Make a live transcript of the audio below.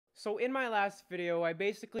So in my last video, I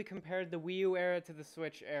basically compared the Wii U era to the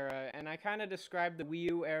Switch era, and I kind of described the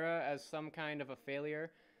Wii U era as some kind of a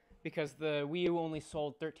failure, because the Wii U only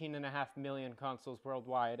sold 13.5 million consoles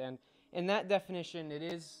worldwide, and in that definition,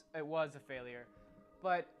 it was a failure.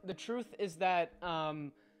 But the truth is that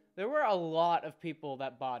there were a lot of people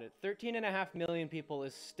that bought it. 13.5 million people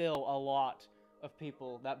is still a lot of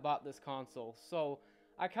people that bought this console. So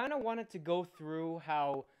I kind of wanted to go through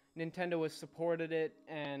how Nintendo has supported it,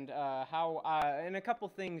 and and a couple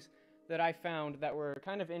things that I found that were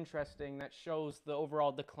kind of interesting that shows the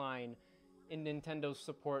overall decline in Nintendo's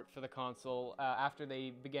support for the console after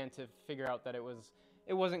they began to figure out that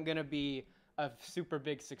it wasn't gonna be a super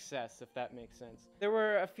big success, if that makes sense. There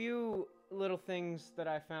were a few little things that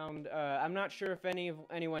I found. I'm not sure if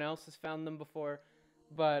anyone else has found them before,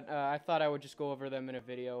 but I thought I would just go over them in a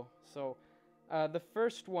video. So the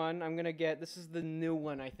first one this is the new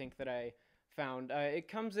one I think that I found. It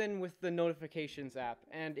comes in with the notifications app,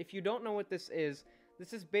 and if you don't know what this is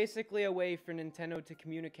basically a way for Nintendo to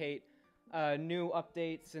communicate new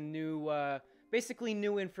updates and basically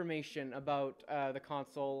new information about the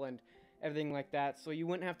console and everything like that. So you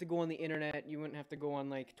wouldn't have to go on the internet, you wouldn't have to go on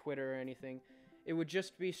like Twitter or anything. It would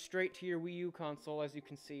just be straight to your Wii U console, as you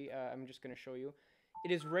can see. I'm just going to show you.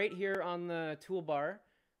 It is right here on the toolbar,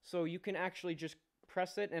 so you can actually just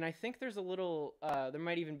press it, and I think there's a little, there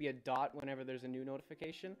might even be a dot whenever there's a new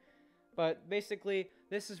notification. But basically,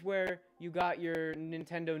 this is where you got your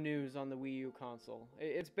Nintendo news on the Wii U console.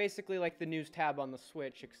 It's basically like the news tab on the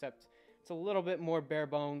Switch, except it's a little bit more bare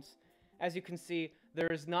bones. As you can see,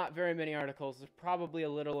 there's not very many articles. There's probably a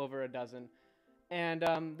little over a dozen. And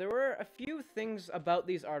there were a few things about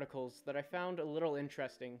these articles that I found a little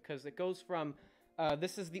interesting, because it goes from,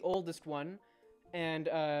 this is the oldest one, and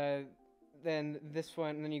then this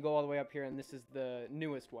one, and then you go all the way up here, and this is the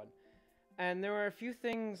newest one. And there were a few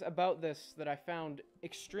things about this that I found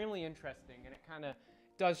extremely interesting, and it kind of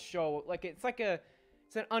does show, like, it's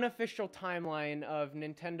an unofficial timeline of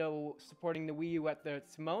Nintendo supporting the Wii U at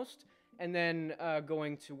its most, and then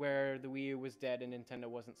going to where the Wii U was dead and Nintendo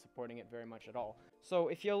wasn't supporting it very much at all. So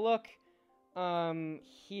if you look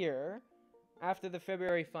here, after the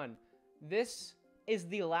February Fun, this is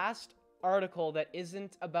the last article that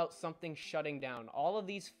isn't about something shutting down. All of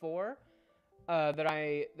these four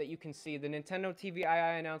that you can see, the Nintendo TV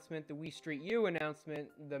II announcement, the Wii Street U announcement,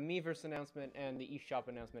 the Miiverse announcement, and the eShop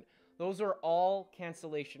announcement, those are all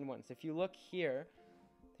cancellation ones. If you look here,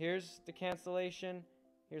 here's the cancellation,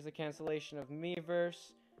 here's the cancellation of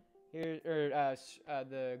Miiverse,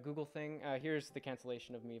 the Google thing, here's the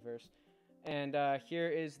cancellation of Miiverse, and here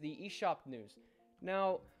is the eShop news.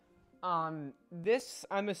 Now, this,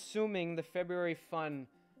 I'm assuming the February Fun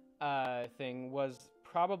thing was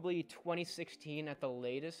probably 2016 at the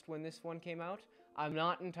latest when this one came out. I'm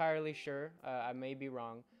not entirely sure. I may be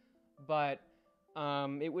wrong, but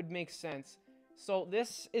it would make sense. So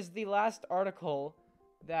this is the last article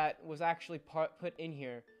that was actually put in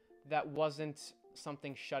here that wasn't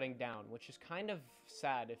something shutting down, which is kind of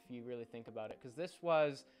sad if you really think about it, because this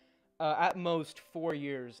was at most 4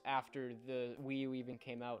 years after the Wii U even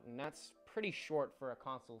came out, and that's pretty short for a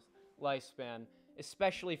console's lifespan,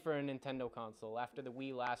 especially for a Nintendo console, after the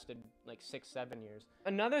Wii lasted like 6-7 years.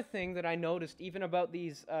 Another thing that I noticed, even about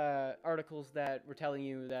these articles that were telling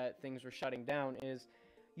you that things were shutting down, is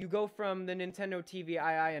you go from the Nintendo TV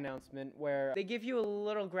II announcement, where they give you a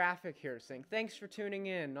little graphic here saying, "Thanks for tuning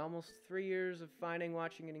in. Almost 3 years of finding,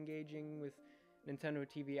 watching, and engaging with Nintendo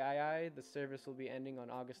TV II. The service will be ending on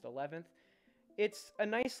August 11th. It's a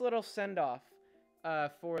nice little send-off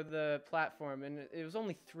for the platform, and it was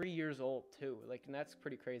only 3 years old too. Like, and that's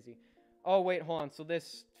pretty crazy. Oh wait, hold on. So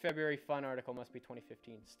this February Fun article must be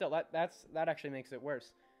 2015. Still, that actually makes it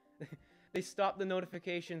worse. They stopped the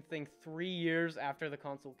notification thing 3 years after the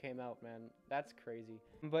console came out, man. That's crazy.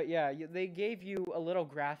 But yeah, they gave you a little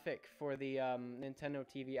graphic for the Nintendo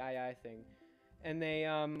TV II thing, and they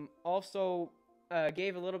also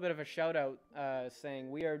gave a little bit of a shout out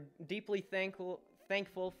saying, "We are deeply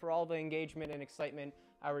thankful for all the engagement and excitement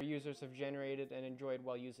our users have generated and enjoyed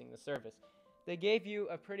while using the service." They gave you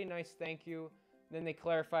a pretty nice thank you, then they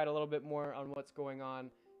clarified a little bit more on what's going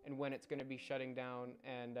on and when it's going to be shutting down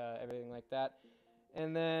and everything like that.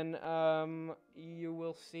 And then you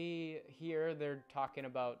will see here they're talking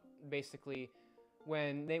about basically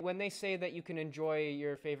when they say that you can enjoy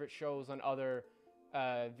your favorite shows on other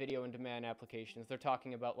video on demand applications. They're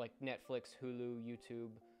talking about like Netflix, Hulu,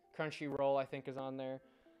 YouTube, Crunchyroll, I think, is on there.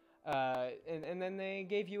 And then they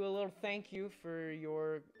gave you a little thank you for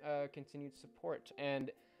your continued support. And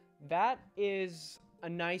that is a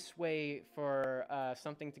nice way for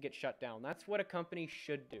something to get shut down. That's what a company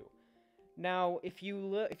should do. Now, if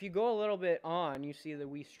you go a little bit on, you see the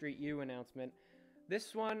We Street You announcement.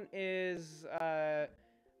 This one is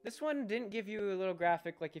this one didn't give you a little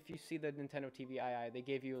graphic like if you see the Nintendo TV II. They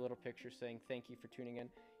gave you a little picture saying thank you for tuning in.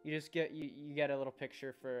 You just get you get a little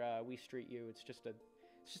picture for We Street You. It's just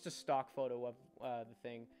a stock photo of the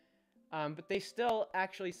thing. But they still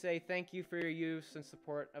actually say thank you for your use and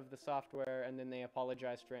support of the software, and then they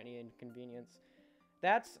apologize for any inconvenience.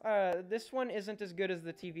 That's this one isn't as good as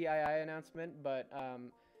the TVII announcement, but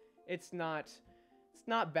it's not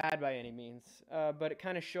bad by any means. But it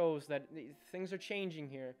kind of shows that things are changing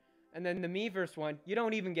here. And then the Miiverse one, you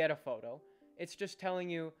don't even get a photo. It's just telling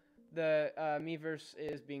you the Miiverse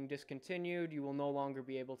is being discontinued. You will no longer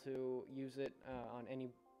be able to use it on any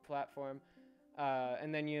platform.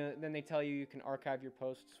 And then they tell you you can archive your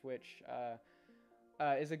posts, which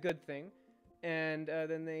is a good thing. And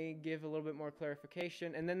then they give a little bit more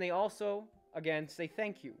clarification. And then they also, again, say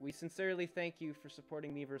thank you. We sincerely thank you for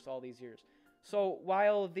supporting Miiverse all these years. So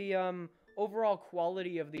while the overall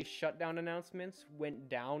quality of these shutdown announcements went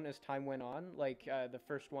down as time went on, like the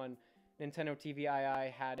first one, Nintendo TV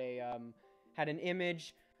II had an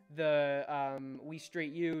image. The We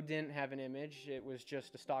Street You didn't have an image. It was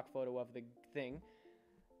just a stock photo of the thing.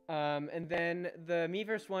 And then the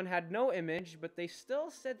Miiverse one had no image, but they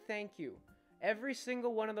still said thank you. Every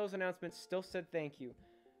single one of those announcements still said thank you.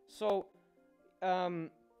 So,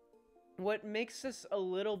 what makes this a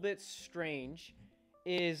little bit strange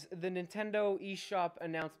is the Nintendo eShop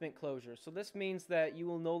announcement closure. So this means that you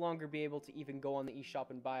will no longer be able to even go on the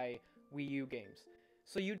eShop and buy Wii U games.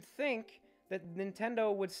 So you'd think that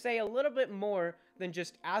Nintendo would say a little bit more than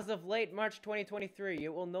just, as of late March 2023,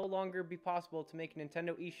 it will no longer be possible to make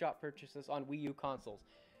Nintendo eShop purchases on Wii U consoles.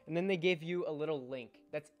 And then they give you a little link.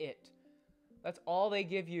 That's it. That's all they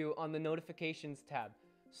give you on the notifications tab.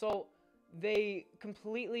 So they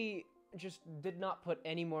completely just did not put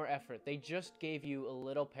any more effort. They just gave you a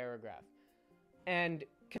little paragraph. And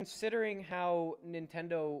considering how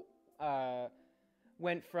Nintendo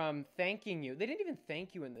went from thanking you, they didn't even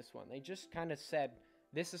thank you in this one. They just kind of said,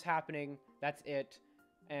 this is happening, that's it,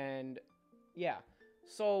 and yeah.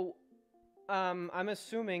 So I'm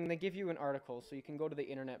assuming they give you an article, so you can go to the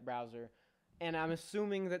internet browser, and I'm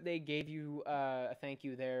assuming that they gave you a thank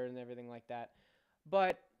you there and everything like that.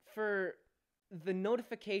 But for the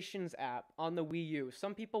notifications app on the Wii U,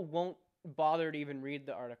 some people won't bother to even read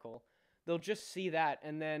the article. They'll just see that,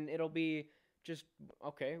 and then it'll be just,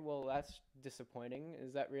 okay, well, that's disappointing.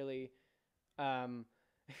 Is that really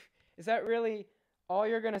all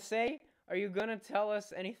you're gonna say? Are you gonna tell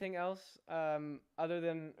us anything else other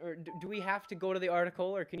than, or do we have to go to the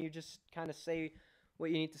article, or can you just kind of say what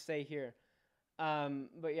you need to say here?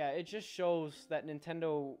 But yeah, it just shows that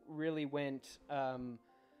Nintendo really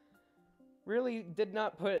really did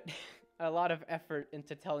not put a lot of effort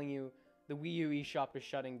into telling you the Wii U eShop is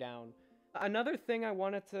shutting down. Another thing I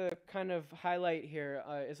wanted to kind of highlight here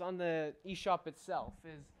is on the eShop itself,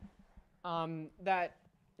 is that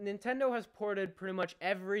Nintendo has ported pretty much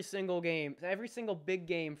every single big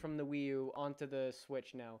game from the Wii U onto the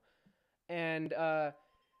Switch now. And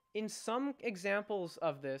in some examples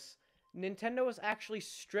of this, Nintendo has actually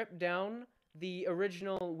stripped down the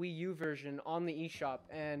original Wii U version on the eShop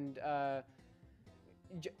and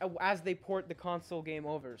as they port the console game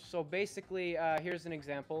over. So basically, here's an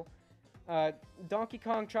example. Donkey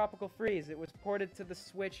Kong Tropical Freeze, it was ported to the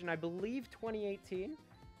Switch in, I believe, 2018.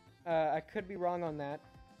 I could be wrong on that.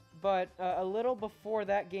 But a little before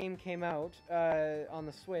that game came out on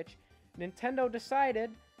the Switch, Nintendo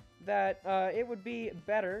decided that it would be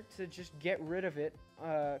better to just get rid of it,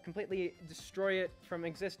 completely destroy it from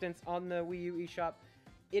existence on the Wii U eShop.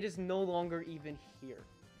 It is no longer even here.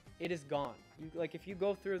 It is gone. If you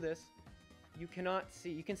go through this, you cannot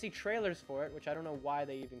see. You can see trailers for it, which I don't know why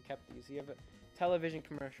they even kept these. You have a television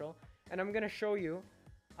commercial, and I'm gonna show you.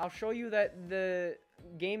 I'll show you that the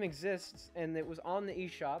game exists and it was on the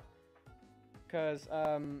eShop. Cause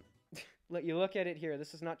you look at it here.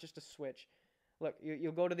 This is not just a Switch. Look,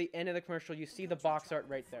 you'll go to the end of the commercial. You see the box art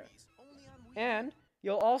right there, and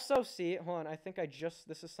you'll also see. Hold on, I think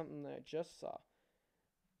this is something that I just saw.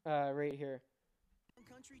 Right here.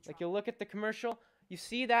 Like, you'll look at the commercial, you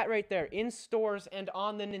see that right there, in stores and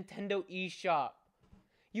on the Nintendo eShop.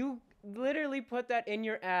 You literally put that in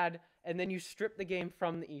your ad, and then you strip the game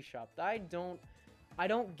from the eShop. I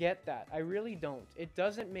don't get that. I really don't. It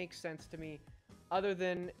doesn't make sense to me, other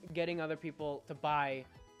than getting other people to buy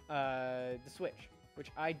the Switch,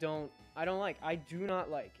 which I don't like. I do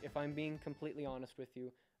not like, if I'm being completely honest with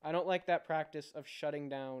you. I don't like that practice of shutting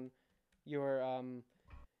down your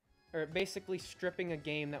or basically stripping a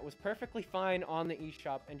game that was perfectly fine on the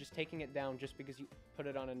eShop and just taking it down just because you put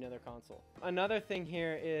it on another console. Another thing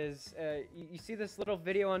here is, you see this little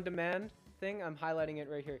video on demand thing? I'm highlighting it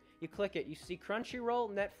right here. You click it, you see Crunchyroll,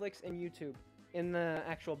 Netflix, and YouTube in the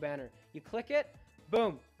actual banner. You click it,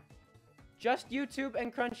 boom. Just YouTube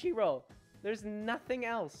and Crunchyroll. There's nothing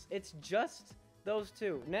else. It's just those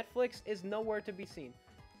two. Netflix is nowhere to be seen.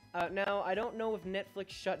 Now, I don't know if Netflix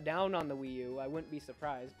shut down on the Wii U. I wouldn't be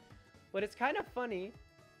surprised. But it's kind of funny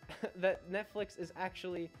that Netflix is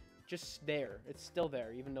actually just there. It's still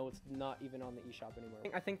there, even though it's not even on the eShop anymore.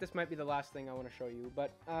 I think this might be the last thing I want to show you,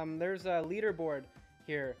 but there's a leaderboard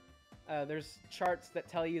here. There's charts that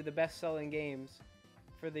tell you the best-selling games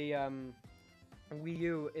for the Wii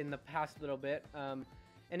U in the past little bit.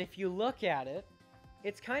 And if you look at it,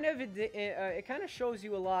 it's kind of it kind of shows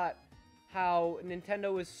you a lot how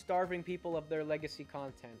Nintendo is starving people of their legacy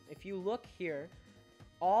content. If you look here,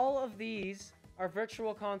 all of these are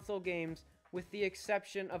Virtual Console games with the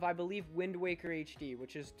exception of, I believe, Wind Waker HD,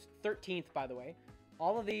 which is 13th, by the way.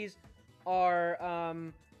 All of these are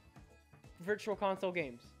Virtual Console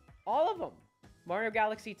games. All of them. Mario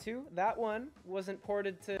Galaxy 2, that one wasn't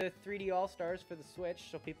ported to 3D All-Stars for the Switch,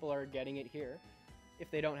 so people are getting it here if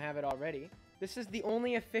they don't have it already. This is the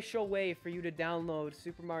only official way for you to download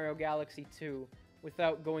Super Mario Galaxy 2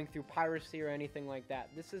 without going through piracy or anything like that.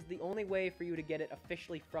 This is the only way for you to get it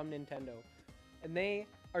officially from Nintendo. And they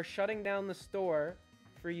are shutting down the store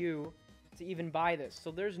for you to even buy this.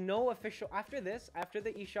 So there's no official, after this, after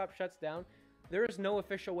the eShop shuts down, there is no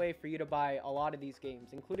official way for you to buy a lot of these games,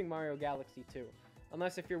 including Mario Galaxy 2.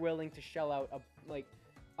 Unless if you're willing to shell out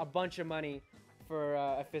a bunch of money for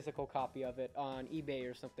a physical copy of it on eBay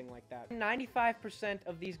or something like that. 95%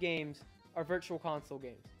 of these games are Virtual Console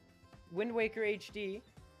games. Wind Waker HD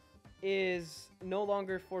is no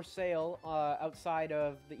longer for sale outside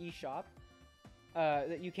of the eShop.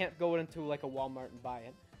 That you can't go into like a Walmart and buy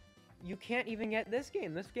it. You can't even get this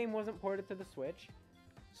game. This game wasn't ported to the Switch.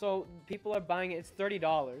 So people are buying it. It's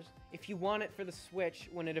 $30. If you want it for the Switch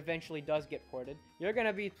when it eventually does get ported, you're going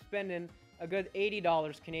to be spending a good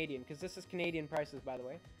 $80 Canadian, because this is Canadian prices, by the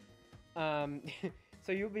way.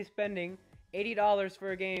 So you'll be spending $80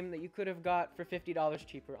 for a game that you could have got for $50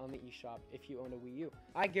 cheaper on the eShop if you own a Wii U.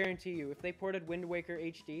 I guarantee you, if they ported Wind Waker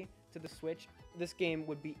HD to the Switch, this game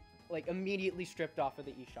would be like immediately stripped off of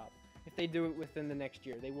the eShop. If they do it within the next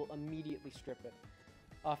year, they will immediately strip it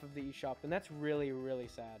off of the eShop, and that's really, really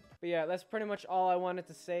sad. But yeah, that's pretty much all I wanted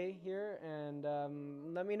to say here,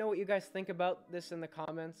 and let me know what you guys think about this in the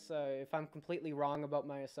comments. If I'm completely wrong about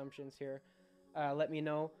my assumptions here, let me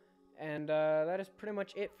know. And that is pretty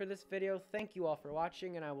much it for this video. Thank you all for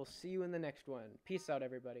watching, and I will see you in the next one. Peace out,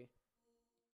 everybody.